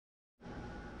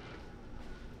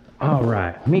All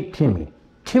right, meet Timmy.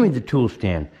 Timmy the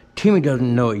Toolstand. Timmy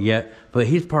doesn't know it yet, but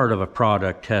he's part of a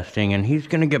product testing, and he's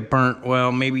gonna get burnt.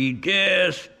 Well, maybe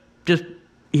just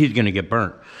he's gonna get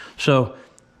burnt. So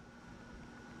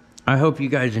I hope you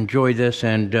guys enjoy this,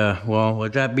 and well,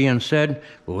 with that being said,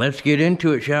 let's get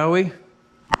into it, shall we?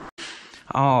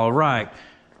 All right.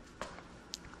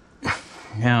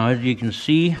 Now, as you can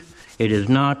see, it is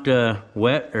not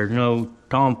wet. There's no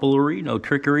tomfoolery, no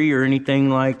trickery or anything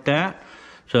like that.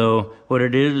 So what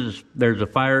it is there's a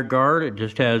fire guard. It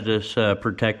just has this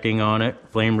protecting on it,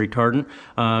 flame retardant.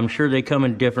 I'm sure they come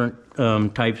in different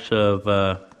types of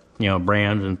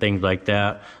brands and things like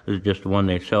that. This is just the one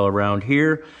they sell around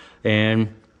here, and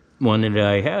one that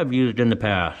I have used in the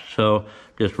past. So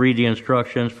just read the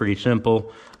instructions, pretty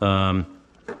simple.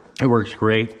 It works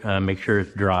great. Make sure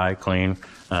it's dry, clean,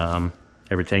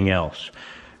 everything else.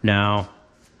 Now,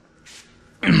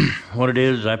 what it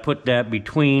is, I put that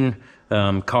between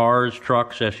cars,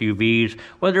 trucks, SUVs,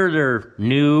 whether they're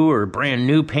new or brand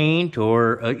new paint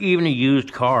or even a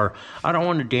used car. I don't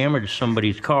want to damage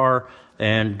somebody's car,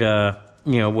 and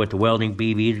with the welding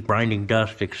BBs, grinding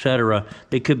dust, etc.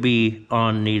 They could be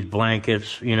on these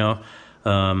blankets, you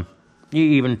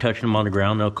even touch them on the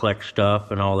ground, they'll collect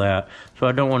stuff and all that. So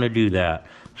I don't want to do that.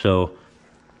 So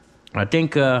I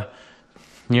think,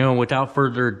 without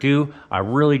further ado, I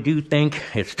really do think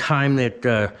it's time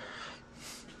that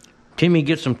Timmy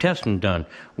gets some testing done.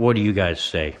 What do you guys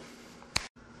say?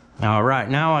 All right,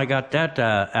 now I got that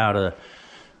out of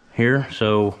here.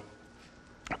 So,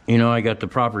 I got the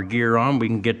proper gear on. We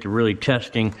can get to really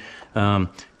testing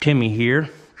Timmy here.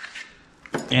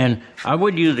 And I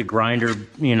would use a grinder,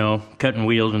 cutting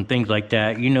wheels and things like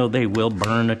that. They will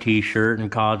burn a t-shirt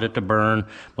and cause it to burn.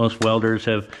 Most welders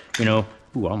have, ooh,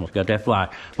 almost got that fly.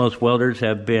 Most welders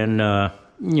have been,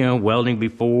 welding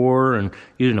before and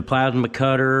using a plasma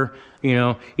cutter,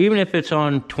 even if it's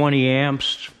on 20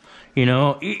 amps,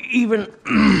 even,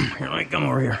 here, let me come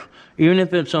over here. Even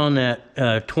if it's on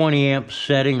that 20 amp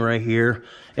setting right here,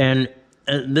 and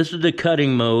this is the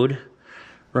cutting mode.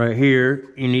 Right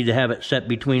here, you need to have it set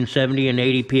between 70 and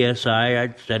 80 psi.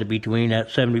 I'd set it between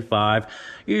at 75.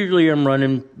 Usually I'm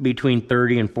running between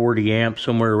 30 and 40 amps,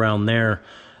 somewhere around there.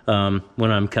 When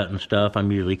I'm cutting stuff,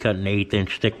 I'm usually cutting 1/8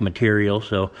 inch thick material,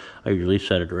 so I usually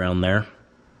set it around there.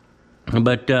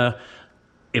 But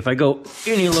if I go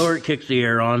any lower, it kicks the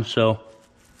air on, so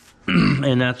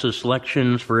and that's the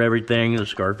selections for everything, the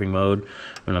scarfing mode,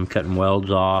 when I'm cutting welds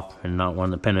off and not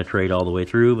wanting to penetrate all the way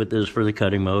through, but this is for the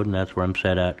cutting mode, and that's where I'm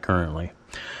set at currently.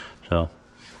 So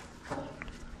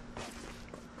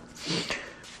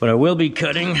what I will be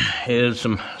cutting is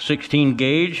some 16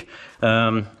 gauge.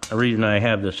 The reason I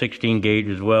have the 16 gauge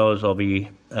as well is I'll be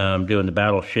doing the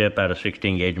battleship out of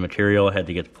 16 gauge material. I had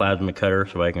to get the plasma cutter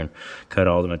so I can cut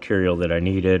all the material that I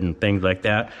needed and things like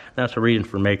that. That's the reason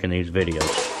for making these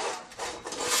videos.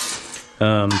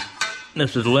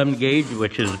 This is 11 gauge,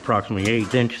 which is approximately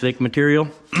 1/8 inch thick material.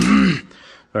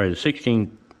 Sorry, the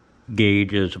 16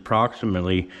 gauge is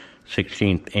approximately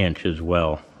 1/16 inch as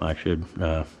well. I should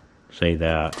say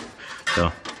that.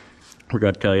 So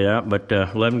forgot to tell you that. But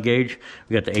 11 gauge,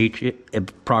 we got the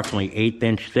approximately 1/8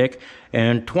 inch thick,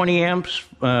 and 20 amps.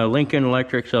 Lincoln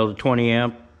Electric sells a 20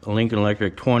 amp, Lincoln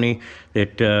Electric 20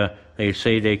 that they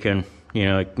say they can,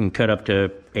 it can cut up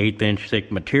to 1/8 inch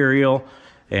thick material.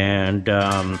 And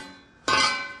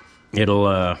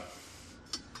it'll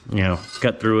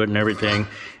cut through it and everything.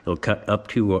 It'll cut up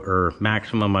to, or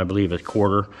maximum I believe is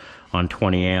 1/4 on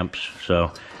 20 amps.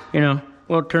 So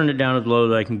we'll turn it down as low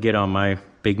as I can get on my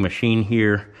big machine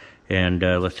here, and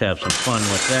let's have some fun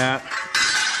with that.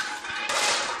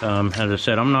 As I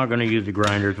said, I'm not going to use the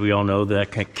grinders. We all know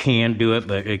that can do it,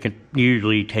 but it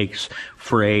usually takes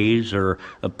frays or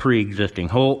a pre-existing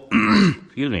hole.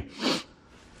 Excuse me.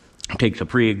 Takes a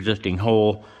pre-existing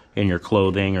hole in your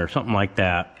clothing or something like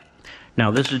that.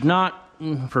 Now, this is not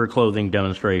for a clothing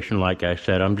demonstration, like I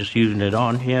said. I'm just using it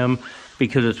on him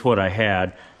because it's what I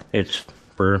had. It's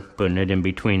for putting it in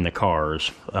between the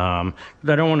cars. I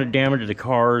don't want to damage the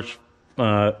cars,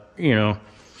 any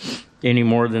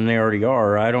more than they already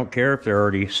are. I don't care if they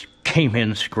already came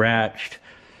in scratched.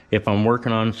 If I'm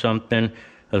working on something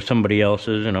of somebody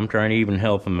else's and I'm trying to even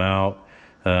help them out,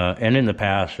 and in the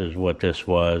past is what this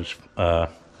was,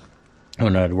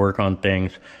 when I'd work on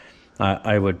things,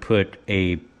 I would put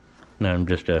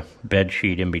just a bed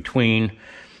sheet in between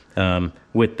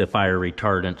with the fire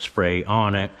retardant spray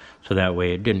on it, so that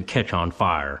way it didn't catch on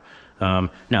fire.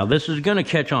 Now this is going to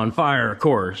catch on fire, of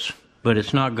course, but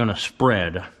it's not going to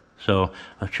spread. So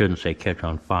I shouldn't say catch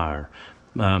on fire.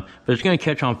 But it's going to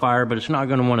catch on fire, but it's not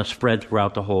going to want to spread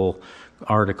throughout the whole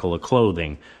article of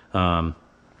clothing.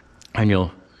 and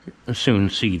you'll soon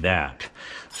see that.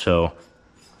 So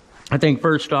I think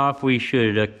first off we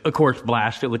should of course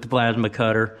blast it with the plasma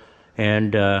cutter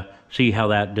and see how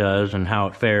that does and how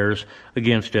it fares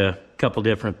against a couple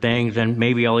different things, and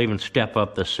maybe I'll even step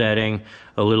up the setting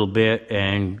a little bit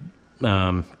and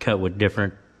cut with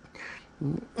different.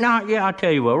 No, yeah, I'll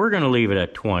tell you what, we're going to leave it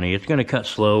at 20. It's going to cut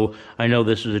slow. I know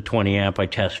this is a 20 amp. I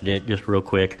tested it just real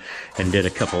quick and did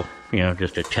a couple,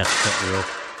 just a test cut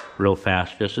real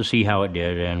fast just to see how it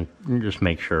did and just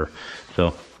make sure.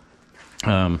 So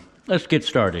let's get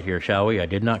started here, shall we? I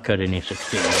did not cut any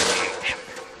 16 gauge.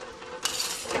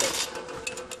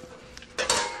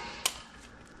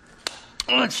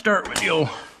 Let's start with the old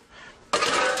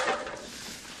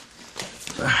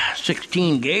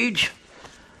 16 gauge.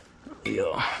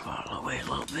 Bottle away a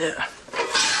little bit.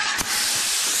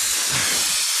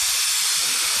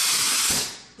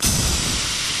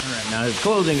 Alright, now the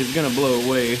clothing is going to blow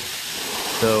away,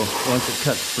 so once it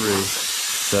cuts through.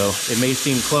 So it may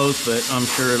seem close, but I'm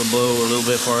sure it'll blow a little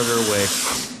bit farther away.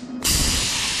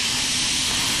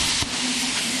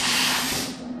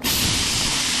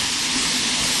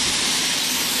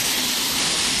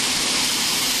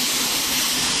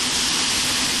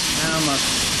 Now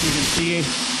you can see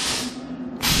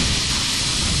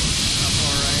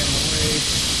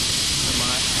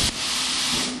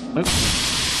oops.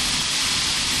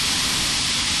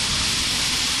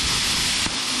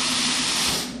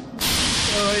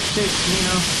 So it takes, you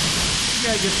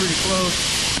gotta get pretty clse.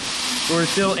 We're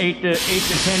still 8 to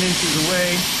 10 inches away.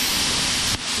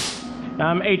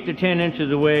 I'm 8 to 10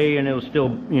 inches away, and it'll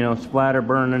still, splatter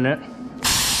burning it.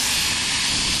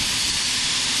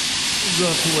 Go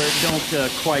to where it don't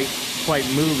quite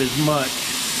move as much,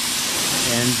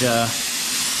 and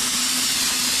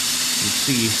you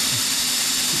see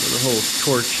the whole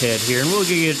torch head here, and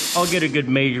I'll get a good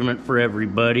measurement for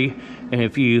everybody. And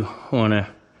if you want to,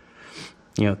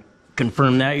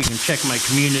 confirm that, you can check my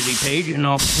community page, and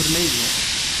I'll put a measurement.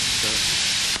 So,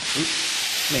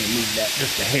 oops, may move that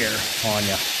just a hair on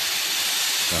you.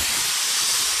 So,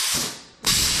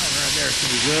 right there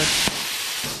should be good.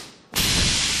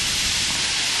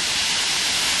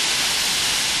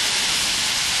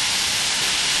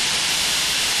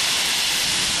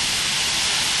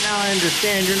 Now I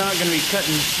understand you're not going to be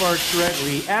cutting sparks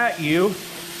directly at you,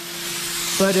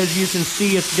 but as you can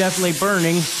see, it's definitely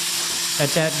burning at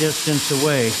that distance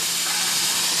away,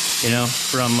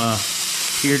 from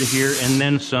here to here and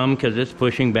then some, because it's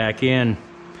pushing back in.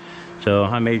 So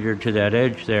I measured to that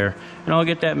edge there, and I'll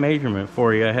get that measurement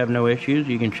for you. I have no issues.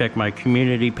 You can check my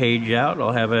community page out.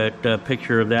 I'll have a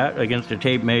picture of that against a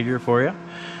tape measure for you.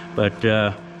 But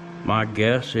my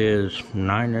guess is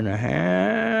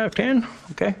 9.5, 10.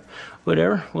 Okay,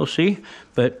 whatever. We'll see.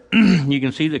 But you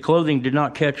can see the clothing did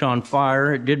not catch on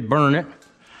fire. It did burn it.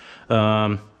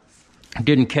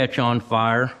 Didn't catch on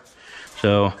fire.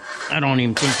 So I don't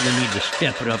even think we need to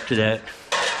step it up to that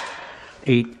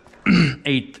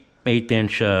eighth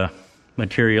inch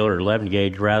material, or 11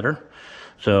 gauge rather.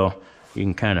 So you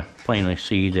can kind of plainly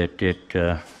see that it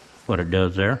what it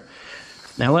does there.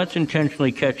 Now let's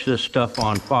intentionally catch this stuff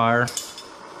on fire.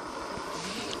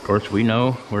 Of course, we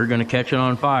know we're going to catch it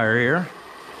on fire here.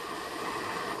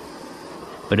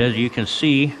 But as you can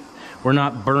see, we're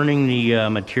not burning the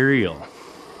material.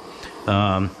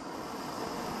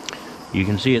 You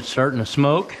can see it's starting to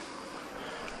smoke.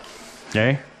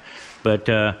 Okay, but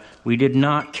we did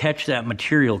not catch that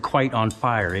material quite on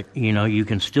fire. You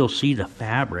can still see the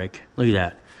fabric. Look at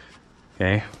that.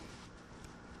 Okay.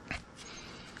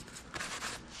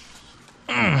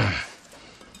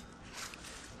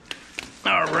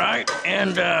 All right,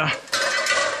 and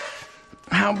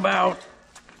how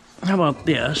about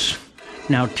this?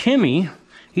 Now Timmy,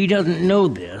 he doesn't know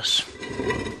this,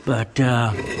 but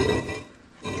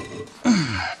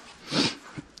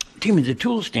Timmy the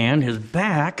Toolstand, his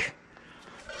back,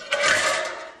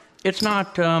 it's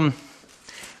not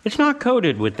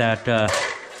coated with that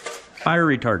fire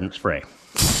retardant spray.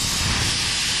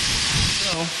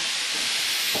 So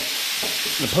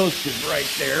the post is right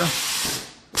there.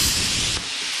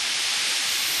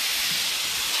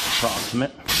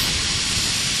 Approximate.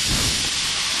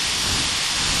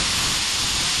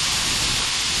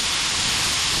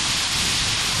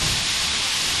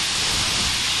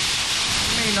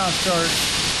 May not start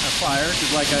a fire,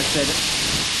 because like I said,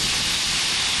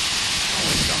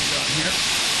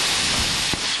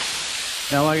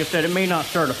 now like I said, it may not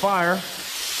start a fire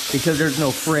because there's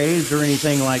no frays or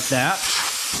anything like that.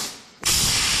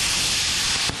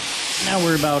 Now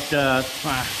we're about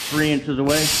 3 inches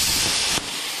away.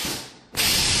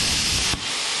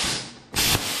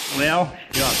 Well,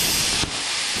 shucks.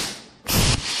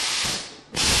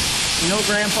 You know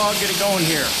Grandpa, get it going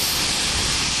here.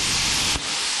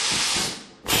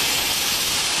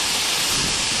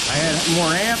 If I had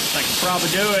more amps, I could probably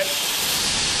do it.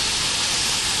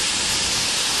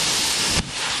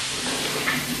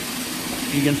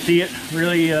 You can see it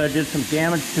really did some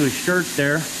damage to his shirt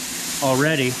there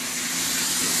already.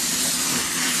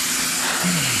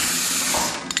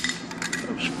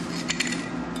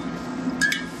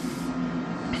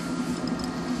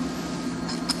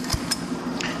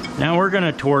 Now we're going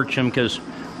to torch them because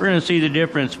we're going to see the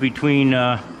difference between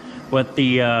what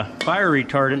the fire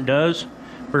retardant does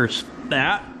versus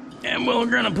that. And we're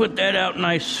going to put that out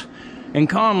nice and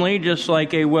calmly, just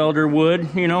like a welder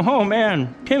would. You know, oh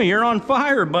man, Timmy, you're on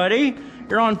fire, buddy.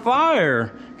 You're on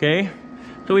fire. Okay,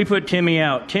 so we put Timmy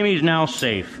out. Timmy's now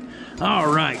safe.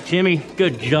 All right, Timmy,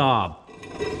 good job.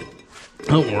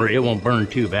 Don't worry, it won't burn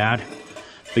too bad.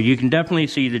 But you can definitely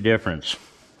see the difference.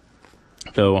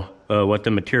 So, what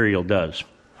the material does.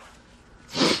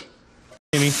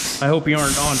 Timmy, I hope you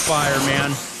aren't on fire,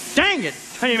 man. Dang it,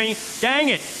 Timmy, dang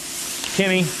it.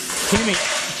 Timmy, Timmy,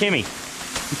 Timmy,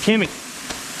 Timmy,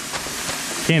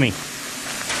 Timmy,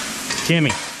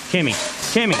 Timmy, Timmy,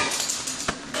 Timmy.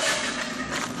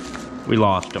 We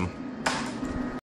lost him.